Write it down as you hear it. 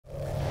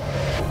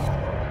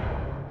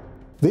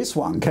This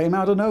one came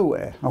out of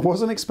nowhere. I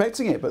wasn't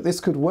expecting it, but this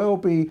could well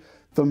be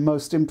the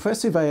most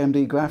impressive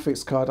AMD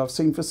graphics card I've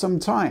seen for some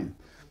time.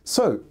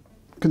 So,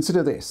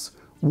 consider this.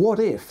 What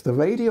if the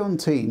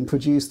Radeon team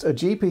produced a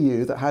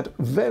GPU that had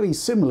very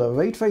similar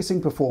ray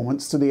tracing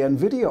performance to the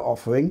Nvidia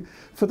offering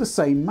for the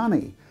same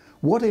money?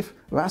 What if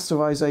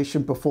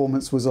rasterization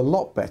performance was a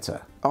lot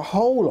better? A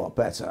whole lot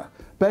better?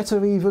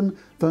 Better even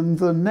than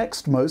the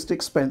next most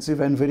expensive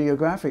Nvidia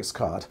graphics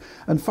card?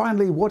 And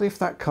finally, what if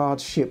that card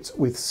shipped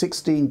with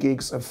 16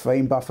 gigs of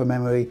frame buffer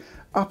memory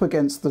up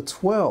against the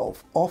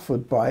 12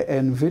 offered by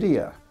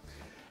Nvidia?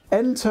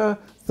 Enter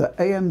the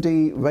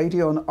AMD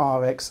Radeon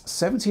RX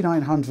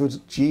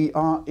 7900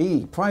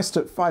 GRE, priced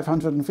at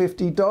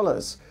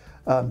 $550,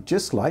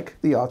 just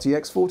like the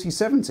RTX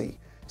 4070.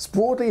 It's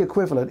broadly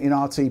equivalent in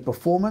RT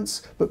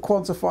performance, but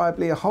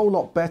quantifiably a whole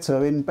lot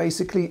better in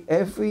basically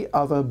every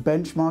other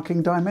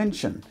benchmarking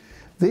dimension.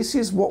 This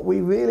is what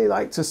we really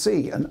like to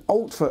see, an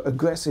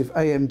ultra-aggressive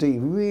AMD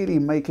really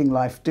making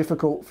life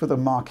difficult for the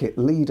market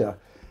leader,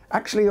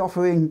 actually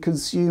offering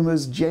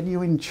consumers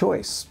genuine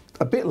choice.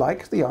 A bit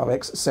like the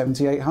RX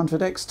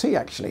 7800 XT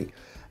actually.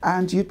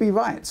 And you'd be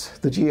right,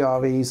 the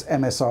GRE's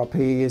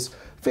MSRP is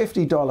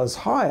 $50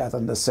 higher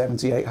than the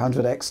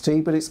 7800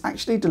 XT, but it's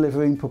actually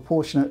delivering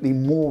proportionately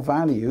more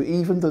value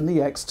even than the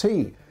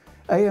XT.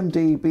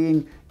 AMD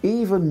being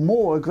even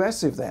more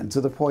aggressive then, to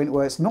the point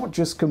where it's not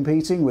just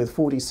competing with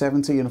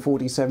 4070 and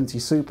 4070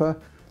 Super,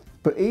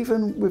 but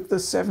even with the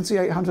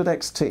 7800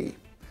 XT.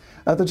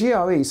 The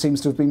GRE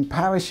seems to have been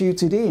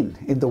parachuted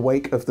in the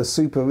wake of the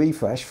Super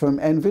refresh from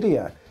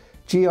Nvidia.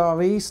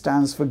 GRE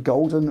stands for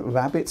Golden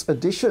Rabbit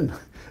Edition,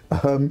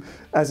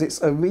 as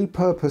it's a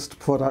repurposed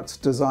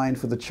product designed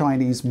for the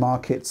Chinese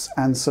markets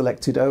and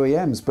selected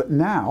OEMs, but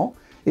now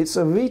it's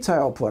a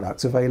retail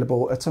product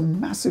available at a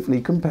massively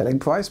compelling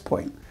price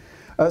point.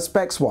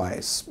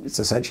 Specs-wise, it's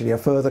essentially a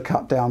further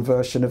cut-down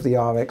version of the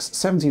RX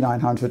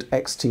 7900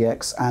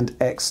 XTX and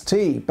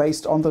XT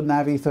based on the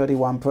Navi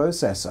 31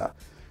 processor.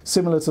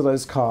 Similar to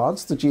those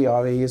cards, the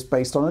GRE is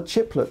based on a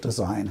chiplet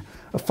design,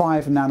 a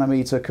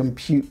 5nm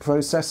compute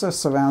processor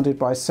surrounded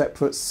by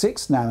separate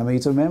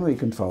 6nm memory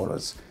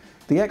controllers.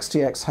 The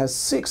XTX has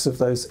 6 of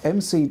those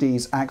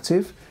MCDs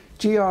active,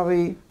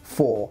 GRE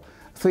 4.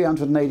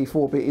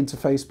 384-bit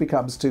interface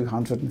becomes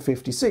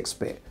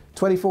 256-bit.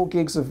 24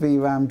 gigs of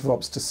VRAM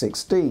drops to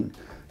 16.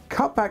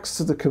 Cutbacks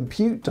to the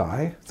compute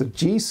die, the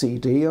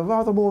GCD, are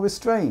rather more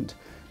restrained.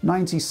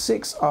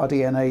 96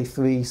 RDNA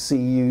 3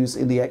 CUs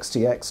in the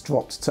XTX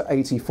dropped to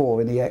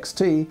 84 in the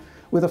XT,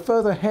 with a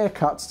further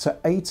haircut to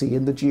 80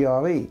 in the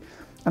GRE,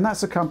 and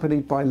that's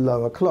accompanied by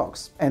lower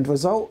clocks. End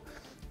result?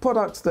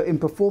 Product that in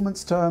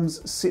performance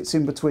terms sits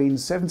in between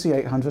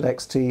 7800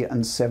 XT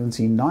and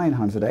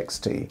 7900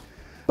 XT.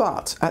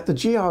 But at the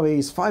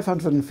GRE's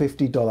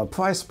 $550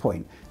 price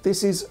point,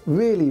 this is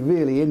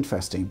really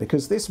interesting,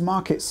 because this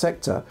market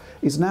sector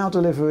is now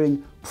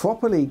delivering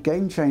properly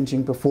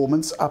game-changing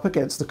performance up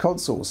against the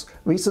consoles.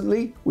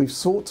 Recently, we've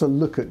sought to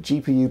look at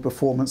GPU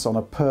performance on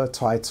a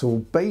per-title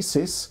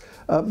basis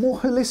more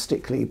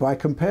holistically by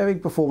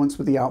comparing performance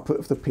with the output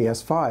of the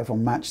PS5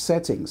 on match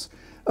settings,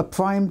 a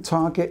prime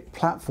target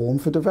platform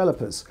for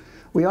developers.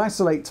 We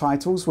isolate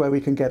titles where we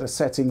can get a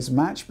settings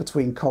match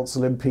between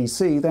console and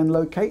PC, then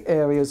locate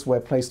areas where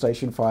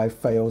PlayStation 5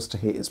 fails to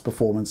hit its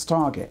performance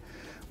target,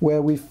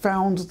 where we've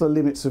found the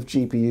limits of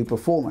GPU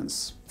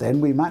performance.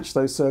 Then we match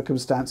those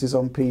circumstances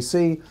on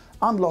PC,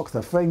 unlock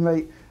the frame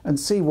rate, and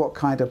see what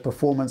kind of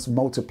performance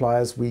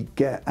multipliers we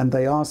get, and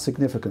they are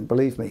significant,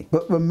 believe me.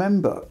 But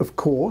remember, of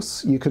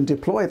course, you can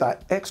deploy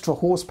that extra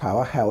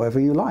horsepower however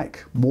you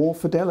like. More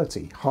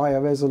fidelity,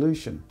 higher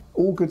resolution,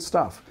 all good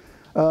stuff.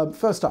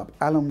 First up,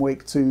 Alan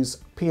Wake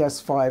 2's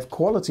PS5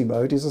 quality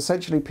mode is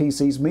essentially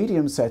PC's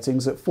medium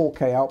settings at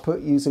 4K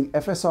output using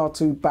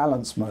FSR2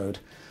 balance mode.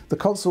 The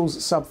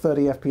console's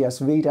sub-30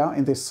 FPS readout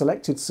in this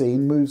selected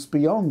scene moves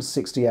beyond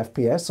 60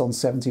 FPS on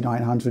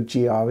 7900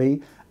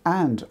 GRE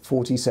and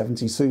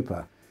 4070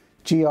 Super.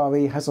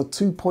 GRE has a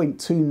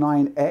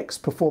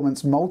 2.29x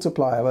performance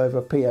multiplier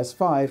over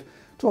PS5,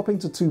 dropping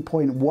to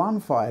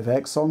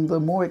 2.15x on the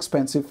more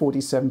expensive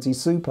 4070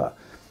 Super.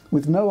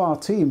 With no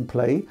RT in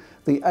play,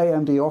 the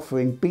AMD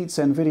offering beats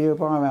Nvidia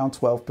by around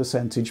 12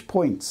 percentage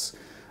points.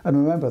 And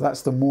remember,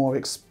 that's the more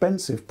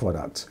expensive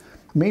product.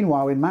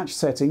 Meanwhile, in match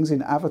settings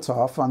in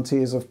Avatar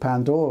Frontiers of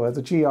Pandora,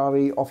 the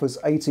GRE offers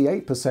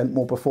 88%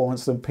 more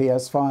performance than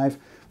PS5,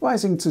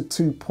 rising to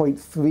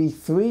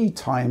 2.33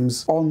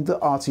 times on the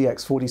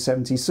RTX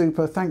 4070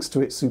 Super thanks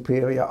to its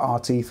superior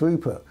RT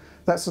throughput.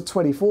 That's a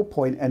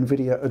 24-point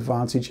Nvidia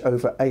advantage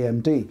over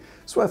AMD.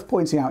 It's worth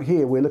pointing out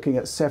here we're looking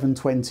at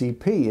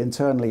 720p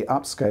internally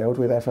upscaled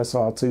with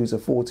FSR2 to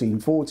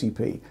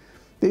 1440p.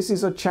 This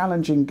is a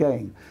challenging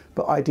game,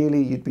 but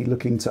ideally you'd be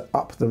looking to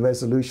up the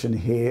resolution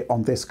here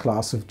on this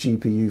class of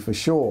GPU for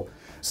sure.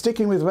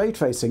 Sticking with ray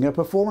tracing, a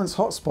performance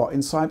hotspot in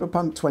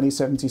Cyberpunk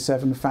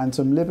 2077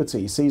 Phantom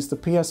Liberty sees the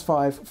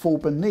PS5 fall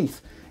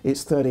beneath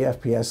its 30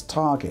 FPS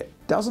target.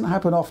 Doesn't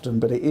happen often,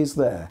 but it is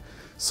there.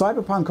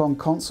 Cyberpunk on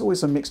console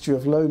is a mixture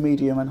of low,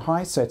 medium and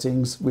high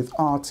settings with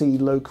RT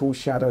local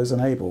shadows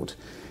enabled.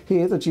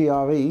 Here the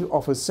GRE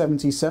offers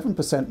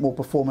 77% more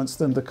performance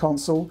than the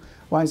console,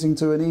 rising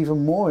to an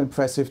even more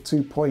impressive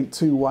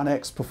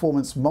 2.21x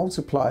performance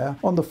multiplier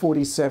on the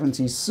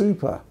 4070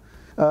 Super.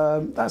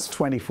 That's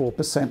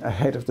 24%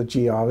 ahead of the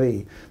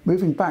GRE.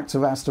 Moving back to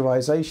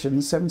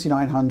rasterization,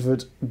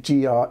 7900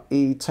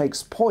 GRE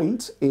takes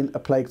point in A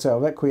Plague Tale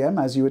Requiem,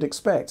 as you would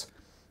expect.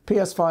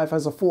 PS5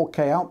 has a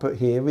 4K output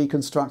here,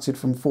 reconstructed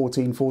from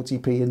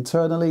 1440p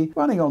internally,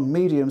 running on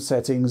medium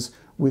settings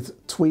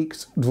with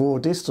tweaked draw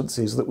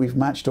distances that we've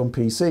matched on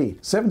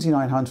PC.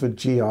 7900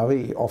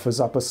 GRE offers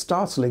up a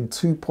startling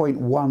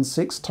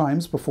 2.16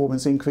 times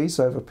performance increase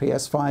over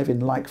PS5 in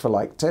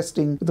like-for-like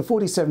testing, with the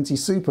 4070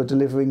 Super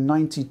delivering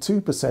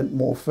 92%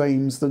 more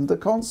frames than the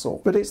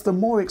console. But it's the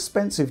more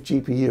expensive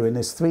GPU in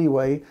this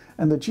three-way,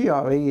 and the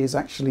GRE is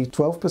actually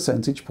 12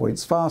 percentage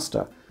points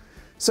faster.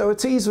 So a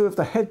teaser of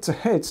the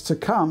head-to-head to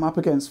come up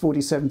against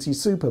 4070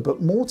 Super,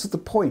 but more to the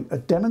point, a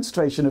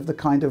demonstration of the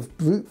kind of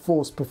brute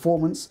force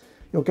performance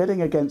you're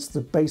getting against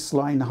the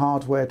baseline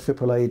hardware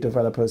AAA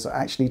developers are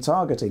actually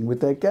targeting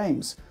with their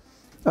games.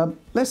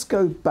 Let's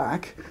go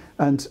back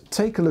and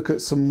take a look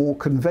at some more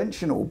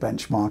conventional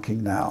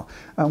benchmarking now.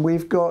 And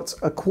we've got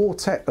a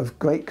quartet of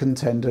great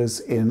contenders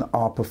in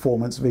our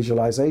performance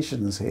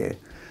visualizations here.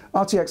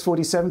 RTX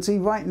 4070,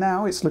 right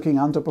now it's looking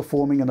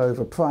underperforming and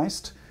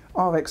overpriced.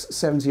 RX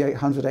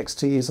 7800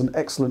 XT is an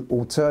excellent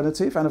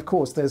alternative, and of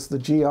course there's the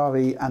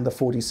GRE and the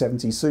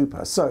 4070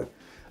 Super. So,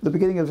 at the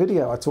beginning of the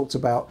video I talked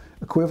about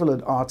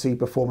equivalent RT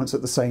performance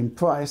at the same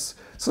price,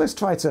 so let's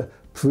try to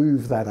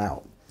prove that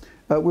out.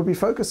 We'll be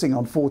focusing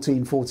on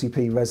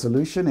 1440p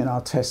resolution in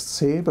our tests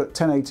here, but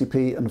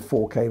 1080p and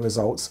 4K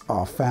results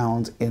are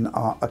found in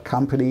our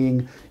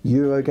accompanying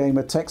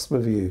Eurogamer text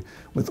review,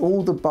 with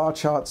all the bar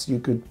charts you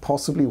could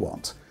possibly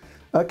want.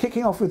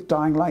 Kicking off with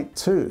Dying Light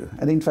 2,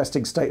 an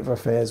interesting state of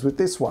affairs with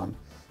this one.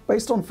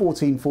 Based on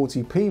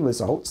 1440p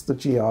results, the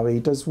GRE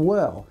does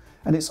well,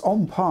 and it's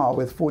on par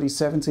with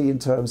 4070 in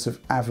terms of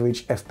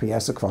average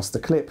FPS across the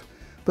clip.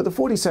 But the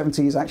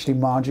 4070 is actually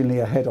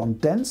marginally ahead on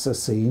denser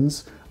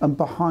scenes and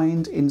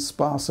behind in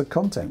sparser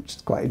content, which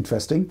is quite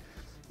interesting.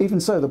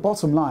 Even so, the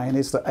bottom line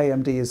is that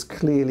AMD is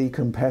clearly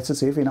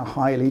competitive in a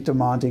highly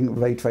demanding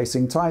ray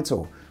tracing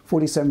title.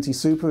 4070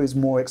 Super is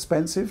more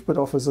expensive, but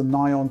offers a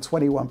nigh on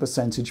 21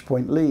 percentage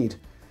point lead.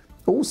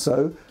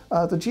 Also,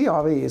 the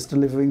GRE is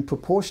delivering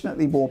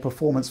proportionately more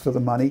performance for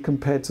the money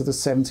compared to the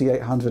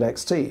 7800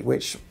 XT,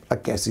 which I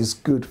guess is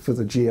good for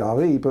the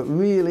GRE, but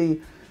really,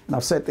 and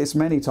I've said this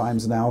many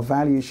times now,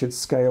 value should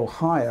scale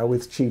higher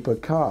with cheaper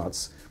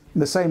cards.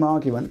 And the same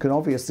argument can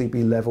obviously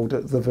be levelled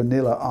at the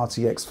vanilla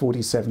RTX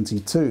 4070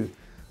 too.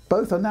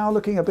 Both are now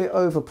looking a bit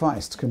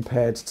overpriced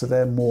compared to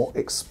their more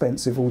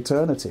expensive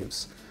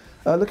alternatives.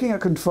 Looking at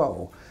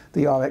control,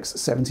 the RX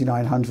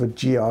 7900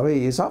 GRE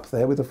is up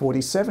there with the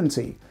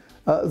 4070,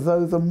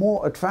 though the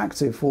more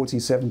attractive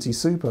 4070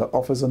 Super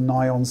offers a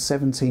nigh on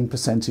 17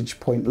 percentage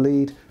point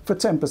lead for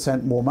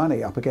 10% more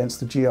money up against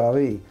the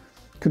GRE.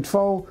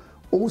 Control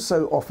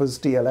also offers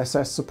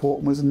DLSS support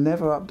and was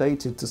never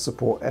updated to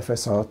support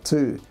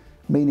FSR2,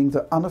 meaning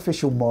that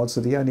unofficial mods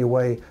are the only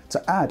way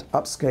to add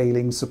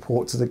upscaling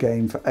support to the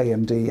game for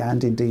AMD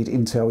and indeed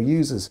Intel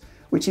users,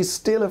 which is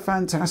still a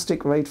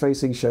fantastic ray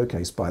tracing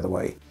showcase, by the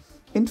way.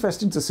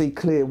 Interesting to see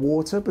clear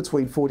water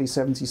between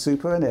 4070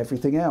 Super and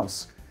everything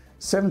else.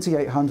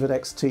 7800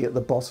 XT at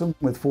the bottom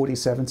with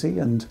 4070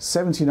 and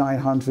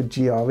 7900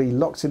 GRE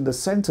locked in the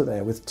center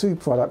there with two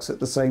products at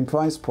the same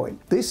price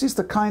point. This is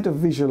the kind of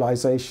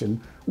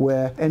visualization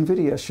where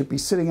Nvidia should be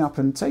sitting up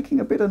and taking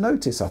a bit of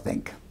notice, I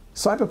think.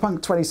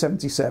 Cyberpunk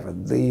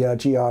 2077, the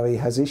GRE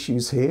has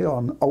issues here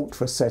on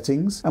ultra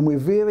settings, and we're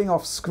veering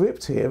off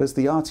script here as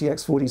the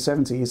RTX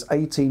 4070 is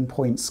 18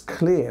 points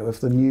clear of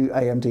the new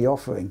AMD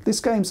offering.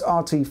 This game's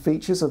RT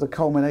features are the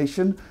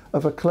culmination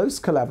of a close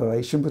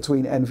collaboration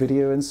between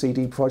Nvidia and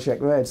CD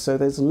Projekt Red, so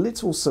there's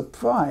little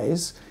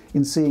surprise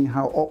in seeing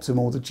how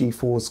optimal the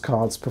GeForce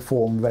cards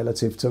perform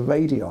relative to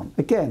Radeon.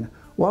 Again,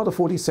 while the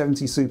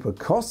 4070 Super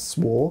costs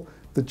more,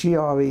 the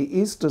GRE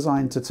is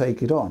designed to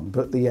take it on,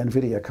 but the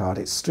Nvidia card,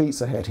 it's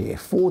streets ahead here,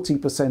 40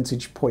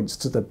 percentage points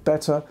to the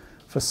better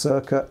for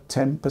circa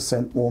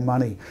 10% more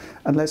money.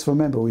 And let's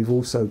remember, we've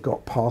also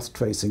got path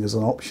tracing as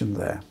an option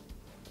there.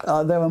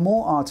 There are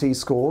more RT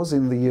scores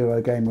in the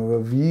Eurogamer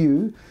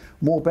review,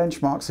 more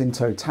benchmarks in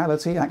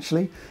totality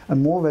actually,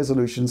 and more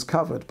resolutions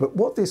covered. But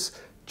what this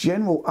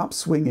general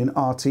upswing in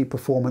RT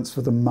performance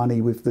for the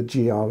money with the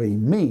GRE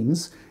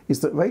means is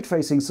that ray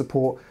tracing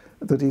support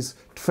that is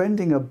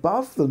trending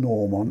above the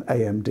norm on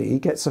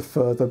AMD gets a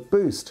further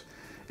boost.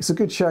 It's a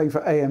good showing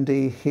for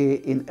AMD here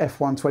in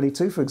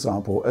F122, for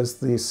example, as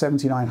the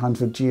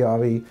 7900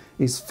 GRE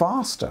is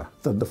faster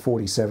than the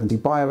 4070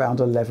 by around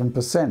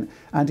 11%,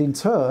 and in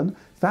turn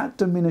that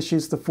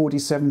diminishes the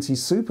 4070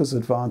 Super's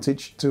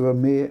advantage to a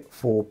mere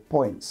 4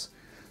 points.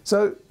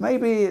 So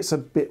maybe it's a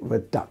bit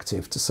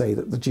reductive to say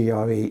that the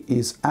GRE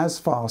is as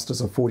fast as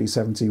a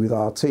 4070 with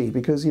RT,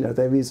 because, you know,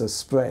 there is a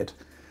spread.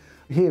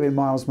 Here in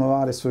Miles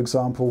Morales, for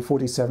example,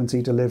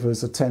 4070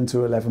 delivers a 10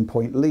 to 11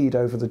 point lead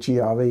over the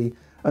GRE,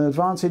 an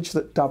advantage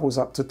that doubles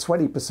up to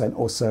 20%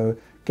 or so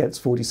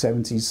against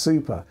 4070's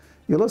Super.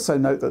 You'll also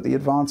note that the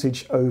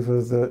advantage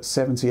over the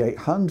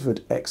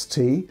 7800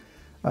 XT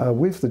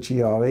with the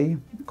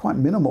GRE, quite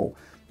minimal.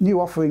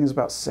 New offering is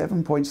about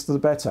 7 points to the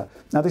better.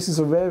 Now this is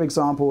a rare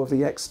example of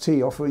the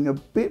XT offering a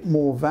bit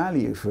more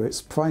value for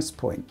its price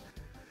point.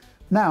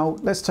 Now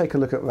let's take a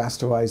look at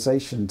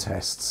rasterization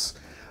tests.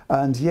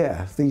 And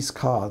yeah, these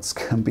cards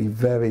can be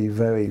very,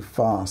 very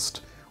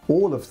fast.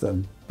 All of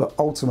them, but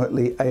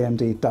ultimately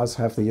AMD does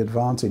have the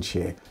advantage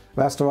here.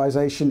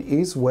 Rasterization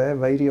is where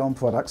Radeon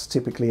products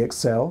typically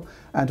excel,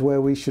 and where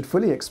we should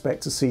fully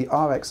expect to see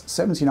RX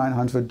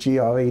 7900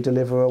 GRE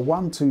deliver a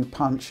 1-2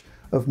 punch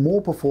of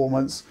more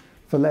performance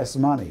for less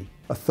money.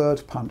 A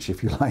third punch,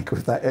 if you like,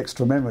 with that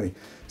extra memory.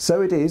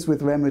 So it is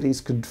with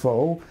Remedy's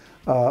Control,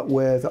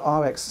 where the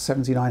RX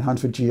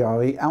 7900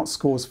 GRE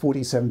outscores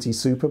 4070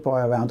 Super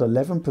by around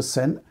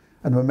 11%,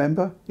 and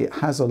remember, it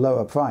has a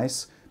lower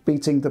price,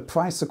 beating the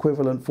price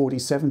equivalent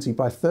 4070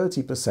 by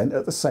 30%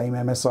 at the same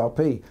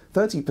MSRP.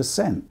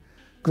 30%.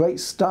 Great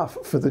stuff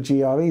for the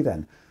GRE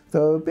then.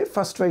 Though a bit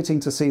frustrating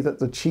to see that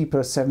the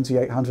cheaper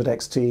 7800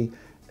 XT,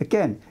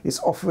 again, is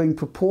offering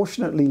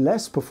proportionately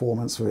less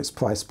performance for its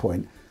price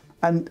point.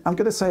 And I'm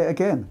going to say it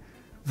again,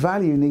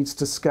 value needs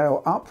to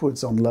scale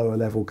upwards on lower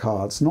level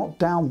cards, not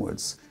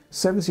downwards.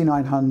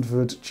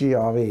 7900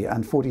 GRE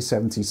and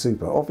 4070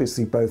 Super,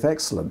 obviously both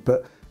excellent,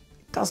 but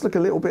it does look a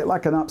little bit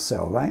like an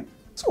upsell, right?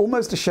 It's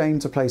almost a shame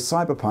to play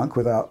Cyberpunk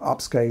without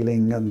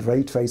upscaling and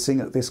ray tracing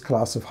at this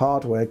class of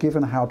hardware,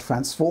 given how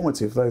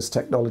transformative those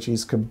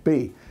technologies can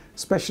be,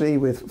 especially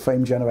with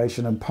frame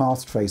generation and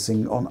path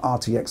tracing on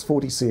RTX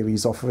 40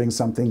 series offering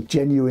something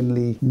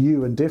genuinely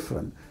new and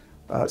different.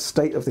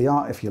 State of the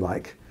art, if you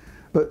like.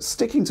 But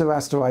sticking to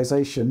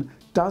rasterization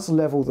does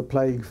level the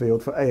playing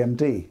field for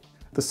AMD.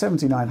 The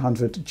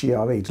 7900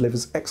 GRE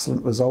delivers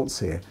excellent results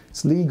here.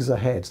 It's leagues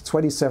ahead,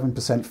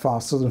 27%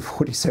 faster than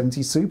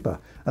 4070 Super,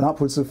 and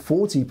upwards of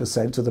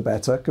 40% to the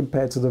better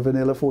compared to the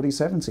vanilla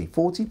 4070.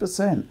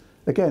 40%!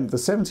 Again, the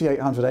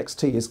 7800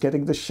 XT is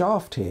getting the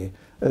shaft here,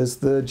 as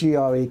the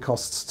GRE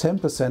costs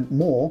 10%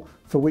 more,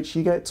 for which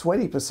you get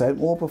 20%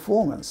 more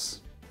performance.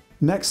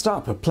 Next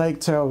up, A Plague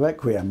Tale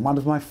Requiem, one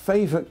of my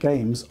favourite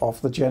games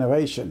of the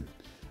generation.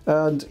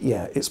 And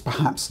yeah, it's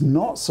perhaps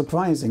not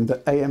surprising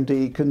that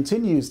AMD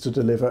continues to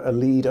deliver a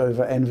lead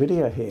over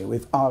Nvidia here,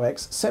 with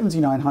RX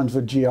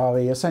 7900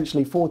 GRE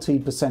essentially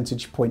 14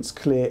 percentage points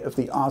clear of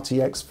the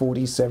RTX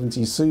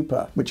 4070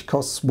 Super, which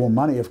costs more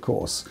money of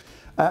course.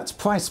 At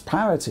price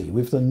parity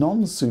with the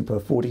non-Super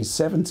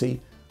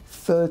 4070,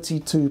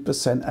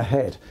 32%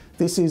 ahead.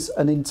 This is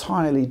an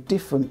entirely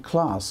different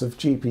class of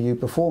GPU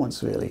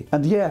performance really.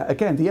 And yeah,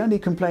 again, the only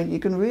complaint you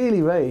can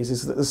really raise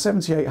is that the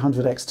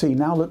 7800 XT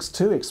now looks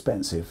too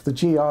expensive. The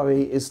GRE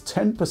is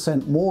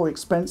 10% more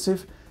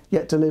expensive,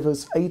 yet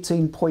delivers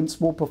 18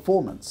 points more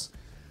performance.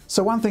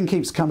 So one thing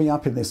keeps coming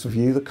up in this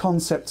review, the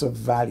concept of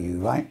value,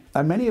 right?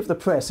 And many of the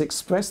press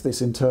express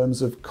this in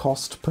terms of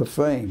cost per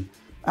frame.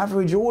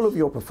 Average all of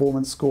your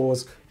performance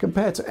scores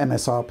compared to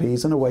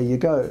MSRPs and away you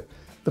go.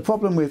 The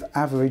problem with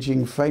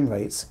averaging frame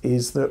rates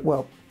is that,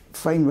 well,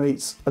 frame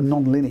rates are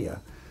non-linear.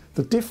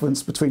 The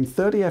difference between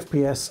 30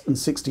 FPS and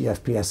 60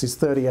 FPS is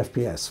 30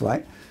 FPS,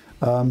 right?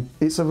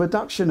 It's a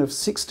reduction of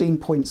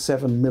 16.7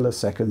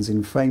 milliseconds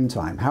in frame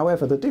time.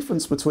 However, the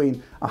difference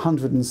between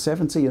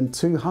 170 and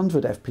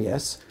 200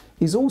 FPS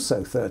is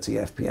also 30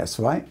 FPS,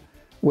 right?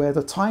 Where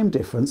the time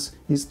difference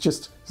is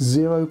just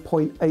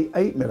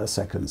 0.88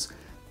 milliseconds.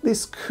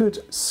 This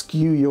could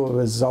skew your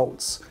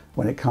results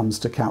when it comes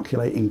to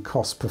calculating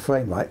cost per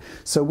frame, right?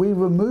 So we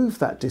remove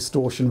that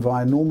distortion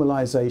via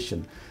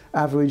normalization,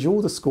 average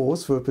all the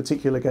scores for a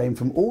particular game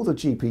from all the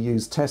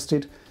GPUs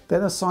tested,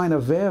 then assign a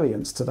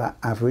variance to that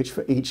average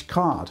for each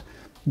card.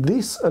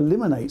 This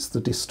eliminates the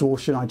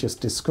distortion I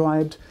just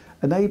described,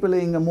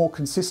 enabling a more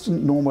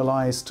consistent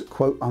normalized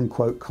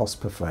quote-unquote cost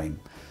per frame.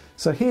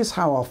 So here's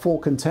how our four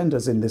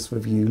contenders in this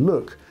review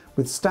look,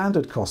 with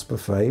standard cost per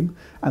frame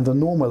and the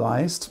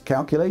normalized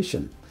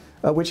calculation.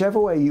 Whichever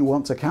way you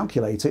want to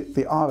calculate it,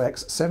 the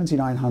RX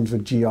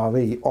 7900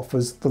 GRE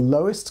offers the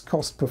lowest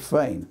cost per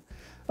frame,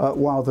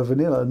 while the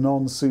vanilla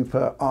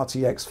non-super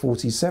RTX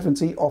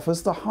 4070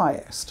 offers the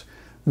highest.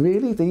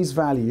 Really, these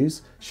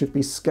values should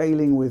be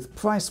scaling with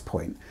price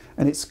point,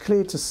 and it's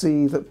clear to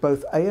see that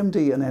both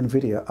AMD and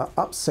Nvidia are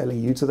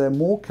upselling you to their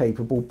more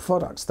capable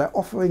products. They're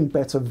offering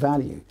better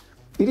value.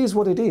 It is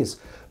what it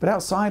is, but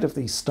outside of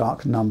these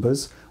stark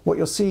numbers, what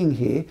you're seeing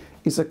here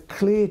is a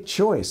clear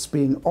choice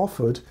being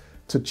offered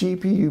to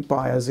GPU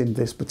buyers in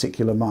this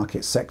particular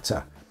market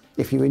sector.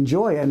 If you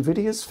enjoy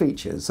Nvidia's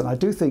features, and I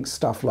do think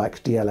stuff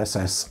like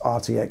DLSS,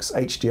 RTX,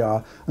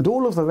 HDR, and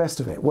all of the rest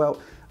of it,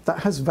 well, that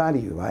has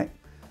value, right?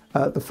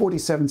 The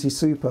 4070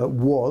 Super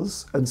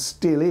was, and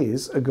still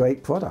is, a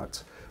great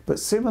product. But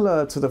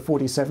similar to the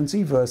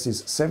 4070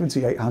 versus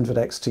 7800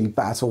 XT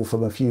battle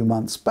from a few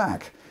months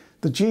back,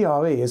 the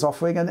GRE is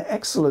offering an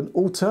excellent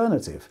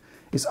alternative.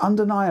 It's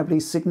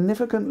undeniably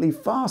significantly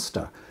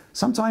faster,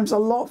 sometimes a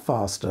lot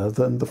faster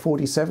than the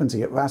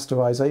 4070 at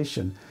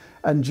Rasterisation,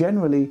 and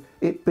generally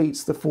it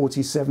beats the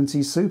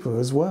 4070 Super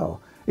as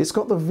well. It's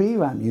got the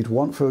VRAM you'd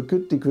want for a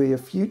good degree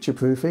of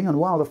future-proofing, and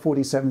while the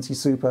 4070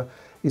 Super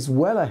is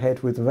well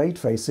ahead with ray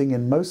tracing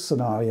in most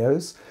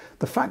scenarios,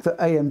 the fact that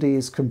AMD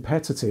is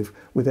competitive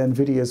with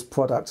Nvidia's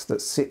product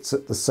that sits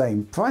at the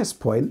same price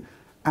point,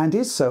 and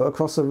is so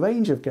across a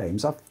range of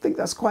games, I think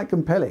that's quite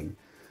compelling.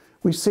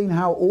 We've seen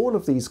how all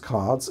of these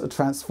cards are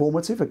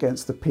transformative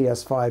against the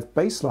PS5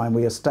 baseline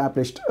we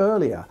established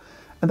earlier,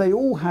 and they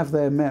all have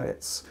their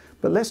merits.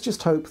 But let's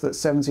just hope that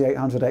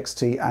 7800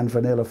 XT and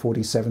Vanilla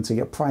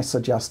 4070 are price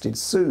adjusted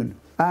soon.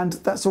 And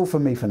that's all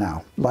from me for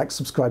now. Like,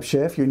 subscribe,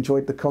 share if you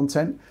enjoyed the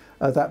content.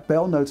 That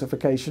bell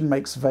notification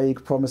makes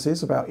vague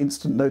promises about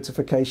instant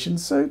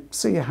notifications, so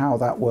see how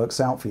that works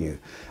out for you.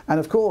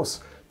 And of course,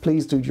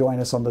 please do join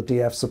us on the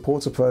DF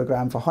Supporter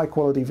Program for high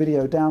quality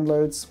video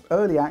downloads,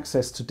 early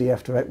access to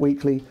DF Direct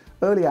Weekly,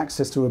 early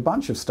access to a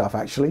bunch of stuff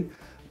actually,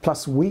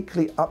 plus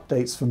weekly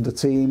updates from the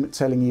team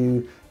telling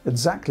you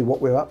exactly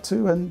what we're up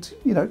to and,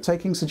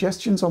 taking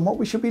suggestions on what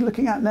we should be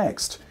looking at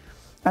next.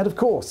 And of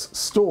course,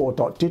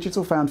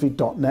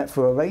 store.digitalfoundry.net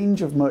for a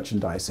range of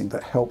merchandising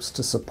that helps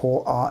to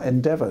support our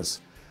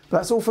endeavours.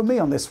 That's all from me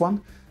on this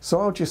one,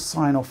 so I'll just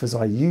sign off as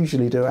I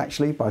usually do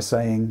actually by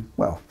saying,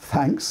 well,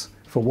 thanks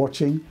for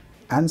watching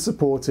and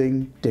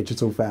supporting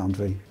Digital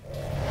Foundry.